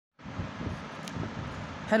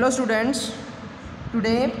Hello students,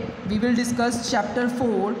 today we will discuss chapter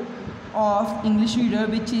 4 of English reader,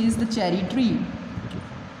 which is the cherry tree.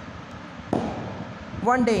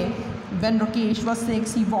 One day when Rakesh was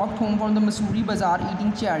 6, he walked home from the Mussoorie bazaar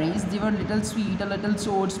eating cherries. They were little sweet, a little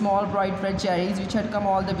sour, small bright red cherries which had come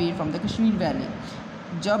all the way from the Kashmir valley.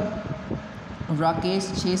 जब राकेश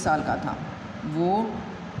 6 साल का था, वो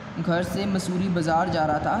घर से मसूरी बाज़ार जा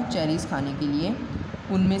रहा था चेरीज़ खाने के लिए.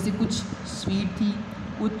 उनमें से कुछ स्वीट थी,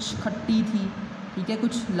 कुछ खट्टी थी, ठीक है,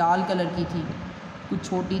 कुछ लाल कलर की थी, कुछ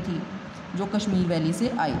छोटी थी, जो कश्मीर वैली से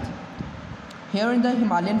आई थी. Here in the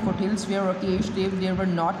Himalayan foothills where Rakesh lived, there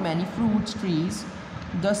were not many fruit trees.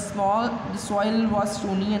 The soil was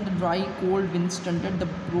stony and the dry, cold winds stunted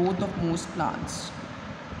the growth of most plants.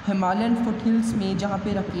 Himalayan foothills में जहाँ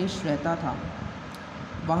पे राकेश रहता था,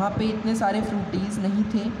 वहाँ पे इतने सारे फ्रूटीज़ नहीं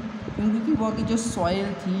थे, क्योंकि वहाँ की जो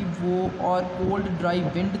सॉइल थी वो और कोल्ड ड्राई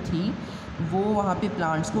विंड थी, वो वहाँ पे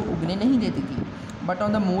प्लांट्स को उगने नहीं देती थी. But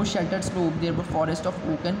on the most sheltered slope there were forest of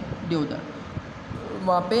oak and देवदार.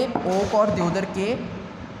 वहाँ पे ओक और देवदार के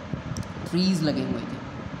ट्रीज़ लगे हुए थे.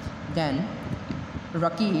 Then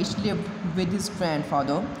Rakesh lived with his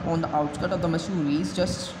grandfather on the outskirts of the Mussoories,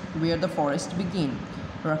 just where the forest began.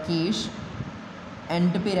 Rakesh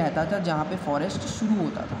and पे रहता था जहाँ पे फॉरेस्ट शुरू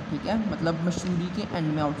होता था, ठीक है, मतलब मसूरी के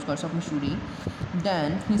एंड में, outskirts of Mussoorie.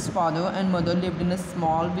 Then his father and mother lived in a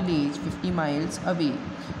small village 50 miles away.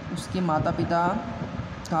 उसके माता पिता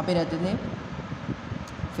कहाँ पे रहते थे?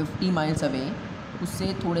 50 माइल्स अवे,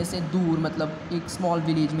 उससे थोड़े से दूर, मतलब एक स्मॉल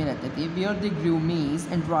विलेज में रहते थे. वेयर दे ग्रू मेज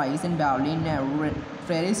and rice and barley in narrow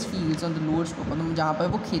फ्रेरिस fields on the lower slope. मतलब जहाँ पर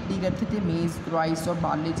वो खेती करते थे, मेज़, राइस और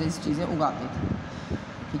बार्ली जैसी चीज़ें उगाते थे,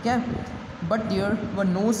 ठीक है. But there were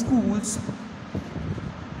no schools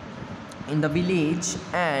in the village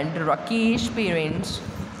and Rakesh parents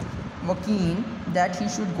were कीन that he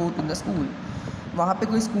should go to the school. वहाँ पे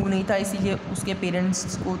कोई स्कूल नहीं था, इसीलिए उसके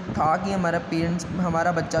पेरेंट्स को था कि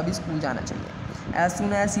हमारा बच्चा भी स्कूल जाना चाहिए. As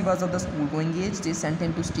soon as he was of the school going age, they sent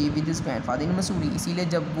him to stay with his grandfather in Mussoorie. इसीलिए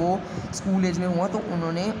जब वो स्कूल एज में हुआ तो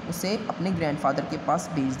उन्होंने उसे अपने ग्रैंडफादर के पास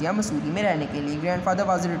भेज दिया मसूरी में रहने के लिए. Grandfather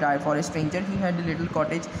was retired forest ranger. He had a little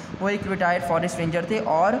cottage. वो एक रिटायर्ड फॉरेस्ट रेंजर थे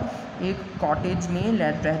और एक कॉटेज में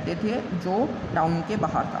रहते थे जो टाउन के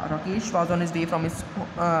बाहर था. Rakesh was on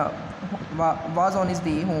his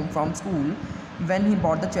way home from school when he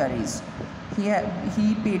bought the cherries. He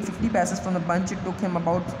paid 50 paise from the bunch. It took him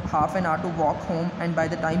about half an hour to walk home, and by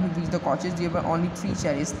the time he reached the cottage there were only 3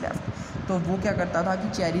 cherries left. तो वो क्या करता था कि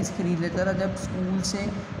cherries ख़रीद लेता था जब स्कूल से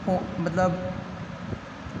मतलब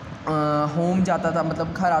होम जाता था, मतलब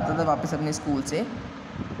घर आता था वापस अपने स्कूल से,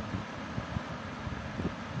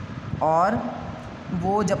 और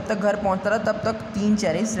वो जब तक घर पहुंचता था तब तक 3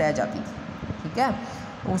 चेरीज़ रह जाती थी, ठीक है.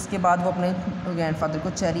 उसके बाद वो अपने ग्रैंडफादर को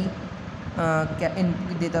चेरी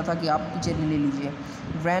देता था कि आप चेरी ले लीजिए.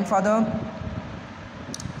 Grandfather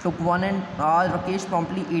took one and Rakesh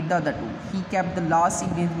promptly ate the other 2. He kept the last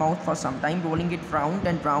seed in his mouth for some time, rolling it round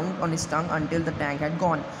and round on his tongue until the tang had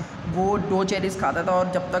gone. वो 2 cherries खाता था और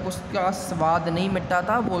जब तक उसका स्वाद नहीं मिटता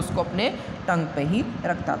था वो उसको अपने टंग पे ही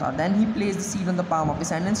रखता था. Then he placed the seed on the palm of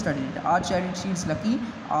his hand and studied it. Are cherry seeds lucky?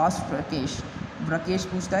 asked Rakesh. Rakesh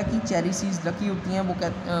पूछता है कि चेरी सीड्स लकी होती हैं. वो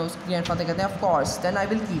उसके ग्रैंडफादर कहते हैं of course. Then I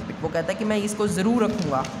will keep it. वो कहता है कि मैं इसको ज़रूर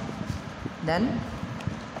रखूँगा. Then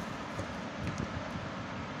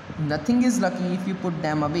nothing is lucky if you put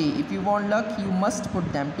them away. If you want luck you must put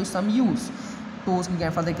them to some use. तो उसके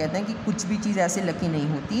ग्रैंडफादर कहते हैं कि कुछ भी चीज़ ऐसे लकी नहीं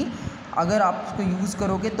होती, अगर आप उसको यूज़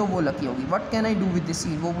करोगे तो वो लकी होगी. What can I do with this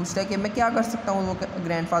seed. वो पूछता है कि मैं क्या कर सकता हूँ. वो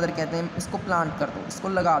ग्रैंडफादर कहते हैं इसको प्लांट कर दो, इसको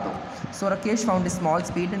लगा दो. सो Rakesh found a small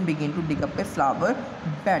spade and begin to dig up a flower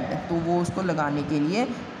bed. तो वो उसको लगाने के लिए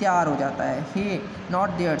तैयार हो जाता है. हे not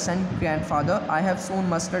there sun grandfather, I have Son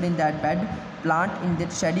mustard in that bed. Plant in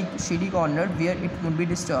that shady corner where it would be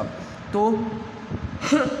disturb. तो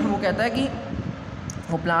वो कहता है कि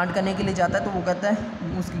वो प्लांट करने के लिए जाता है, तो वो कहता है,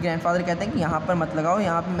 उसके ग्रैंडफादर कहते हैं कि यहाँ पर मत लगाओ,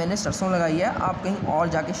 यहाँ पे मैंने सरसों लगाई है, आप कहीं और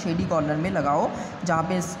जाके शेडी कॉर्नर में लगाओ जहाँ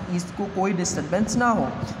पे इसको कोई डिस्टर्बेंस ना हो.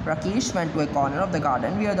 Rakesh went to A corner of the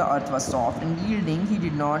garden where the earth was soft and yielding. He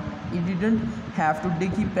didn't have to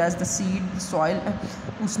dig. He pressed the seed soil.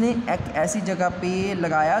 उसने एक ऐसी जगह पे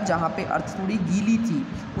लगाया जहाँ पे अर्थ थोड़ी गीली थी,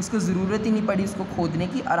 उसको ज़रूरत ही नहीं पड़ी उसको खोदने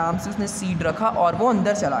की. आराम से उसने सीड रखा और वो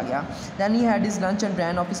अंदर चला गया. Then he had his lunch and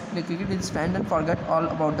ran off his cricket with his friend and forgot all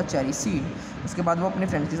about the cherry seed. उसके बाद वो अपने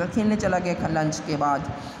फ्रेंड्स के साथ खेलने चला गया लंच के बाद.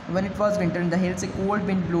 When it was winter in the hills, a cold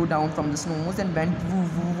wind blew down from the snows and went woo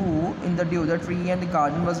woo woo in the deodar tree, and the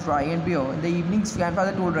garden was dry and bare. In the evenings,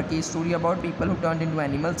 grandfather told Rakesh story about people who turned into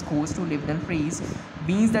animals, ghosts who lived in trees,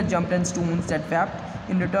 beings that jumped and stones that wept.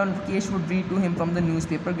 In return, Rakesh would read to him from the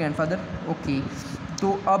newspaper. Grandfather, okay.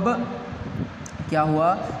 तो अब क्या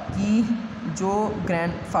हुआ कि जो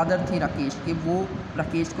grandfather थे राकेश के, वो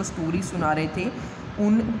राकेश को स्टोरी सुना रहे थे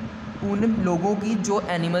उन लोगों की जो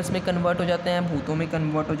एनिमल्स में कन्वर्ट हो जाते हैं, भूतों में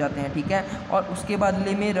कन्वर्ट हो जाते हैं, ठीक है। और उसके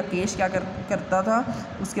बदले में राकेश क्या करता था,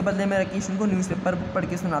 उसके बदले में राकेश उनको न्यूज़पेपर पढ़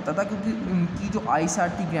के सुनाता था, क्योंकि उनकी जो आई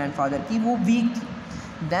साइट थी ग्रैंडफादर की वो वीक थी।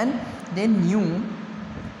 Then they knew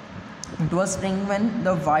it was spring when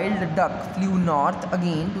the wild duck flew north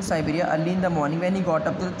again to Siberia early in the morning. When he got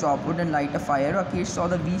up to the chopwood and light a fire, Rakesh saw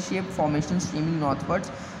the V-shaped formation streaming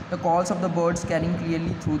northwards, the calls of the birds carrying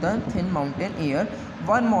clearly through the thin mountain air.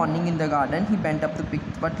 One morning in the garden, he bent up to pick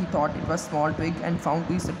what he thought it was small twig and found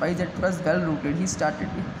to his surprise that it was well rooted. He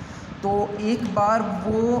started. तो एक बार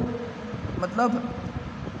वो मतलब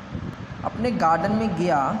अपने garden में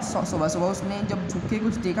गया सुबह सुबह, उसने जब झुक के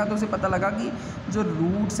कुछ देखा तो उसे पता लगा कि जो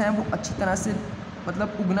रूट्स हैं वो अच्छी तरह से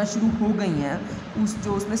मतलब उगना शुरू हो गई हैं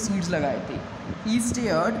जो उसने सीड्स लगाए थे। ही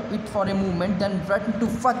stared it for a moment then run to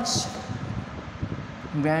फच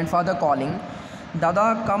ग्रैंडफादर कॉलिंग,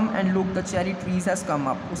 दादा come and look the cherry trees has come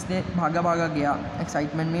up. उसने भागा गया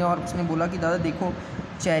एक्साइटमेंट में और उसने बोला कि दादा देखो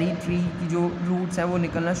चेरी ट्री की जो रूट्स हैं वो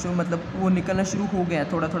निकलना शुरू हो गया,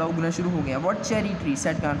 थोड़ा थोड़ा उगना शुरू हो गया। What cherry tree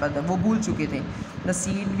said grandfather, वो भूल चुके थे। The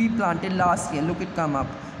seed we planted last year look it come up.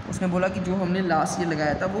 उसने बोला कि जो हमने लास्ट ईयर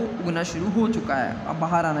लगाया था वो उगना शुरू हो चुका है, अब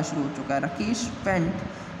बाहर आना शुरू हो चुका है। Rakesh went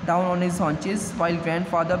down on his haunches while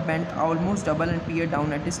grandfather bent almost double and peered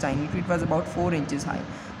down at his tiny tree. It was about 4 inches high.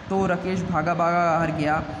 तो राकेश भागा बाहर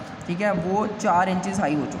गया, ठीक है, वो 4 इंचेस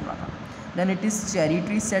हाई हो चुका था। Then it is cherry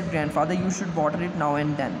tree said grandfather, you should water it now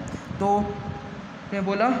and then. तो मैं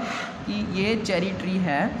बोला कि ये चेरी ट्री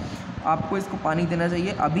है, आपको इसको पानी देना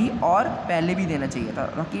चाहिए अभी और पहले भी देना चाहिए था।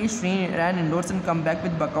 Rakesh ran indoors and come back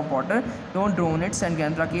with bucket of water. Don't drown it said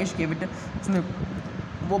grand. Rakesh gave it. उसने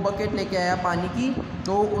वो बकेट लेके आया पानी की,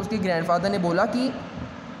 तो उसके ग्रैंडफादर ने बोला कि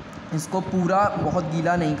इसको पूरा बहुत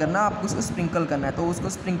गीला नहीं करना, आपको उसको स्प्रिंकल करना है। तो उसको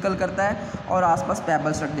स्प्रिंकल करता है और आसपास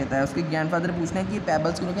पेबल्स रख देता है। उसके ग्रैंडफादर पूछते हैं कि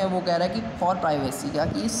पेबल्स क्यों रखे हैं, वो कह रहा है कि फॉर प्राइवेसी, क्या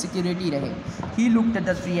कि सिक्योरिटी रहे। He looked at the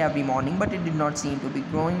tree every morning but it did not seem to be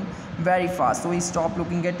growing very fast, so he stopped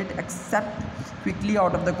looking at it except quickly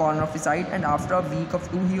out of the corner of his eye, and after a week of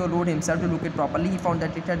two he allowed himself to look at properly. He found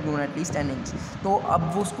that it had grown at least 10 inch. तो अब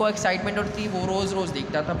वो उसको excitement होती, वो रोज़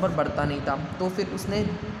देखता था पर बढ़ता नहीं था। तो फिर उसने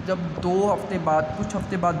जब कुछ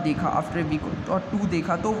हफ्ते बाद देखा, आफ्टर ए वीक और 2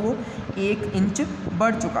 देखा, तो वो 1 इंच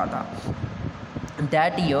बढ़ चुका था।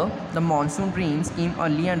 That year the monsoon rains came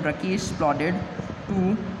early and Rakesh plodded to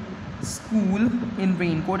school in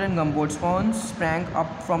raincoat and gumboots. Ferns sprang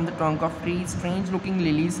up from the trunk of trees. Strange looking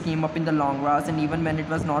lilies came up in the long grass, and even when it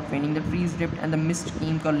was not raining, the trees dripped and the mist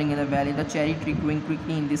came curling in the valley. The cherry tree growing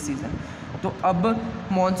quickly in this season. तो अब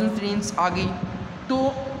monsoon rains आ गई, तो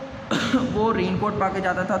वो raincoat पा के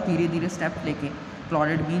जाता था धीरे धीरे स्टेप लेके।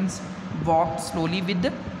 प्लॉडेड means walk slowly with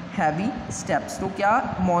heavy steps. तो क्या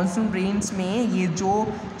मानसून रेन्स में ये जो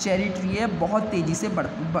चेरी ट्री है बहुत तेज़ी से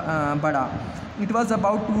बढ़ा। It was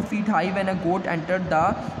about 2 feet high when a goat entered the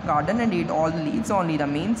garden and ate all the leaves. Only the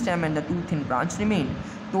main stem and the 2 thin branch remained.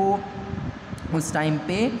 तो उस टाइम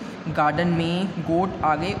पे गार्डन में गोट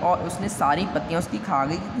आ गई और उसने सारी पत्तियाँ उसकी खा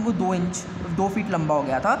गई, क्योंकि वो 2 फीट लंबा हो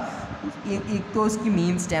गया था। एक तो उसकी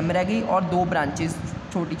मेन स्टेम रह गई और 2 ब्रांचेस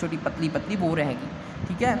छोटी छोटी पतली वो रहेगी,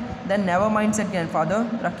 ठीक है। Then never mind said grandfather.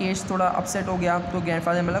 Rakesh थोड़ा अपसेट हो गया, तो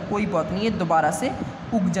ग्रैंडफादर मतलब कोई बात नहीं, ये दोबारा से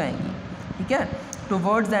उग जाएंगी, ठीक है।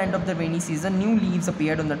 Towards the end of the rainy season, new leaves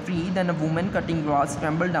appeared on the tree. Then a woman cutting grass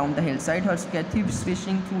scrambled down the hillside, her skirt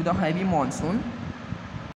swishing through the heavy monsoon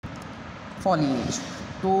foliage.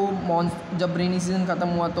 तो जब रेनी सीज़न ख़त्म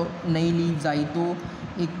हुआ तो नई leaves आई, तो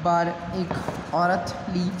एक बार एक औरत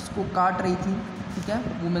लीव्स को काट रही थी, ठीक है,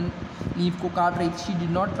 वुमेन लीव को काट रही थी। She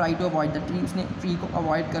did not try to avoid the tree, उसने ट्री को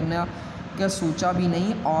अवॉइड करने का सोचा भी नहीं,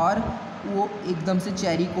 और वो एकदम से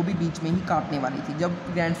चेरी को भी बीच में ही काटने वाली थी। जब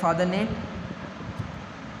ग्रैंडफादर ने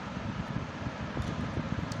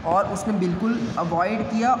और उसने बिल्कुल अवॉइड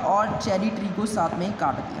किया और चेरी ट्री को साथ में ही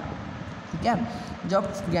काट दिया, ठीक है। जब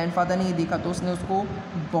ग्रैंडफादर ने ये देखा तो उसने उसको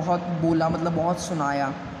बहुत बोला, मतलब बहुत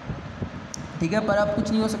सुनाया, ठीक है, पर अब कुछ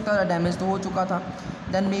नहीं हो सकता था, डैमेज तो हो चुका था।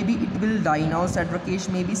 Then may be it will die now said Rakesh,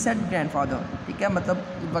 may be said grandfather, ठीक है, मतलब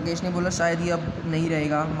राकेश ने बोला शायद ये अब नहीं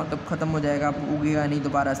रहेगा, मतलब ख़त्म हो जाएगा, अब उगेगा नहीं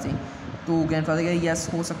दोबारा से। तो ग्रैंडफादर कहा यस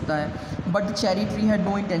हो सकता है। But the cherry tree had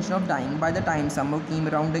no intention of dying. By the time summer came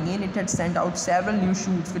around again it had sent out several new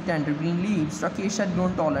shoots with tender green leaves. Rakesh had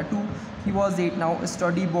grown taller too. He was 8 now, a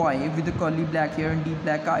sturdy boy with the curly black hair and deep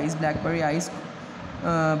black eyes. Blackberry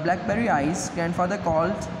eyes grandfather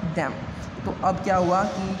called them. तो अब क्या हुआ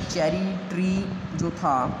कि cherry tree जो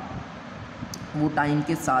था वो time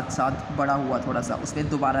के साथ साथ बड़ा हुआ थोड़ा सा, उसमें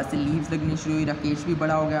दोबारा से लीव्स लगनी शुरू हुई, राकेश भी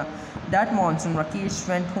बड़ा हो गया। That monsoon Rakesh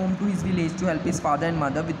went home to his village to help his father and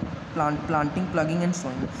mother with planting, plugging and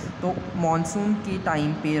sowing. तो मॉनसून के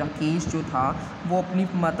टाइम पे राकेश जो था वो अपनी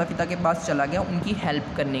माता पिता के पास चला गया उनकी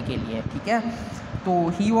हेल्प करने के लिए, ठीक है। तो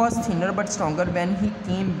he was thinner but stronger when he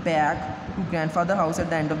came back to grandfather house at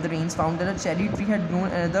the end of the rains, found that a cherry tree had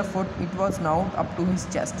grown another foot. It was now up to his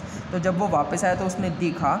chest. तो जब वो वापस आया तो उसने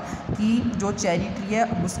देखा कि जो चेरी ट्री है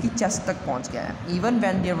उसकी चेस्ट तक पहुंच गया है। Even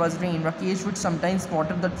when there was rain, Rakesh would sometimes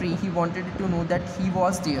water the tree. He wanted it to know that he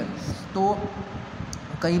was there. तो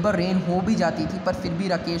कई बार रेन हो भी जाती थी पर फिर भी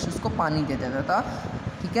राकेश उसको पानी दे देता था,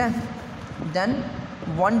 ठीक है। Then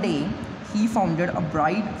one day he found a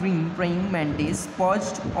bright green praying mantis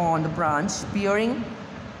perched on the branch, peering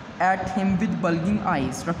at him with bulging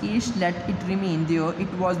eyes. Rakesh let it remain there.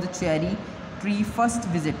 It was the cherry tree first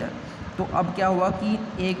visitor. तो अब क्या हुआ कि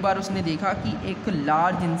एक बार उसने देखा कि एक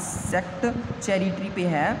लार्ज इंसेक्ट चेरी ट्री पे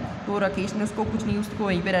है, तो राकेश ने उसको कुछ नहीं, उसको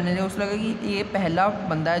वहीं पे रहने दिया। उसको लगा कि ये पहला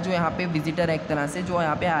बंदा है जो यहाँ पे विजिटर है एक तरह से, जो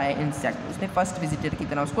यहाँ पे आया है इंसेक्ट। उसने फर्स्ट विजिटर की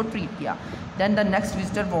तरह उसको ट्रीट किया। Then the next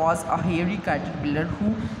visitor was a hairy caterpillar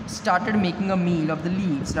who started making a meal of the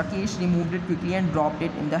leaves. Rakesh removed it quickly and dropped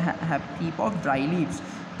it in the heap of dry leaves.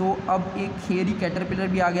 तो अब एक hairy caterpillar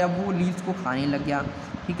भी आ गया, वो leaves को खाने लग गया,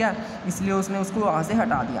 ठीक है, इसलिए उसने उसको वहाँ से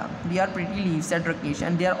हटा दिया। They are pretty leaves said Rakesh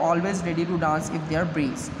and they are always ready to dance if they are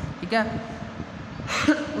Braves, ठीक है।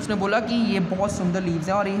 उसने बोला कि ये बहुत सुंदर लीव्स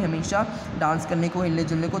हैं और ये हमेशा डांस करने को, हिलने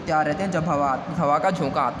जुलने को तैयार रहते हैं जब हवा का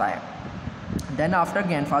झोंका आता है। Then after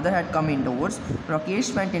grandfather had come indoors,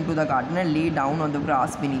 Rakesh went into the garden and lay down on the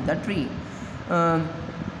grass beneath the tree.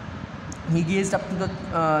 He gazed up to the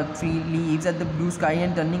tree leaves at the blue sky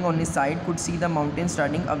and turning on his side could see the mountains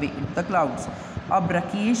turning away into the clouds. अब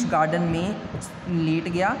Rakesh garden में late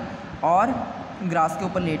गया और grass के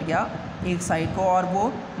ऊपर late गया एक side को और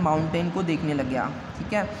वो माउंटेन को देखने लग गया,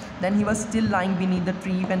 ठीक है। Then he was still lying beneath the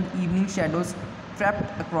tree when evening shadows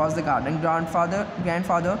crept across the garden.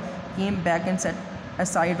 Grandfather came back and sat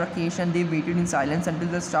aside Rakesh and they waited in silence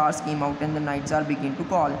until the stars came out and the night star began to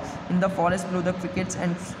call. In the forest below the crickets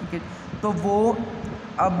and cricket. तो वो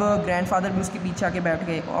अब grandfather भी उसके पीछे आके बैठ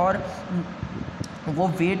गए और वो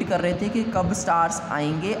वेट कर रहे थे कि कब स्टार्स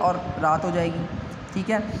आएंगे और रात हो जाएगी, ठीक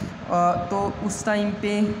है। तो उस टाइम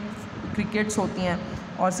पे क्रिकेट्स होती हैं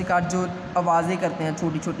और शिकार जो आवाज़ें करते हैं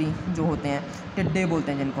छोटी छोटी जो होते हैं, टिड्डे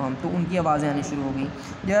बोलते हैं जिनको हम, तो उनकी आवाज़ें आनी शुरू हो गई।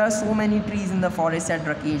 There are so many trees in the forest said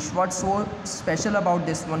Rakesh, what so special about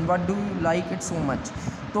this one, what do you like it so much.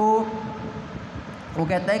 तो वो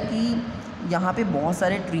कहता है कि यहाँ पे बहुत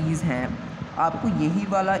सारे ट्रीज़ हैं, आपको यही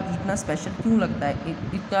वाला इतना स्पेशल क्यों लगता है,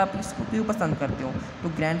 इतना आप इसको क्यों पसंद करते हो। तो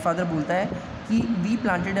ग्रैंडफादर बोलता है कि वी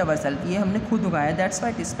प्लांटेड अवरसेल्फ, ये हमने खुद उगाया, that's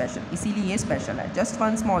why it is special, इसीलिए ये स्पेशल है। Just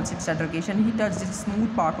one small said Rakesh and he touched the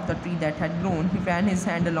smooth part of the tree that had grown, he ran his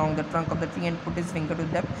hand along the trunk of the tree and put his finger to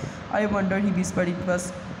the depth. I wonder, he whispered,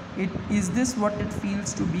 is this what it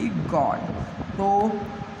feels to be God। तो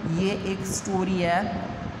ये एक story है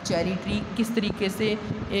cherry tree, किस तरीके से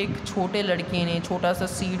एक छोटे लड़के ने छोटा सा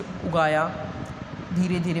सीड उगाया,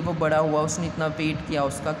 धीरे धीरे वो बड़ा हुआ, उसने इतना वेट किया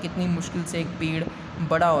उसका, कितनी मुश्किल से एक पेड़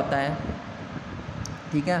बड़ा होता है,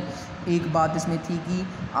 ठीक है। एक बात इसमें थी कि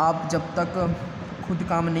आप जब तक खुद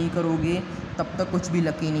काम नहीं करोगे तब तक कुछ भी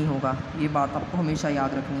लकी नहीं होगा, ये बात आपको हमेशा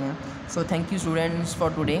याद रखनी है। So thank you students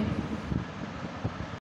for today.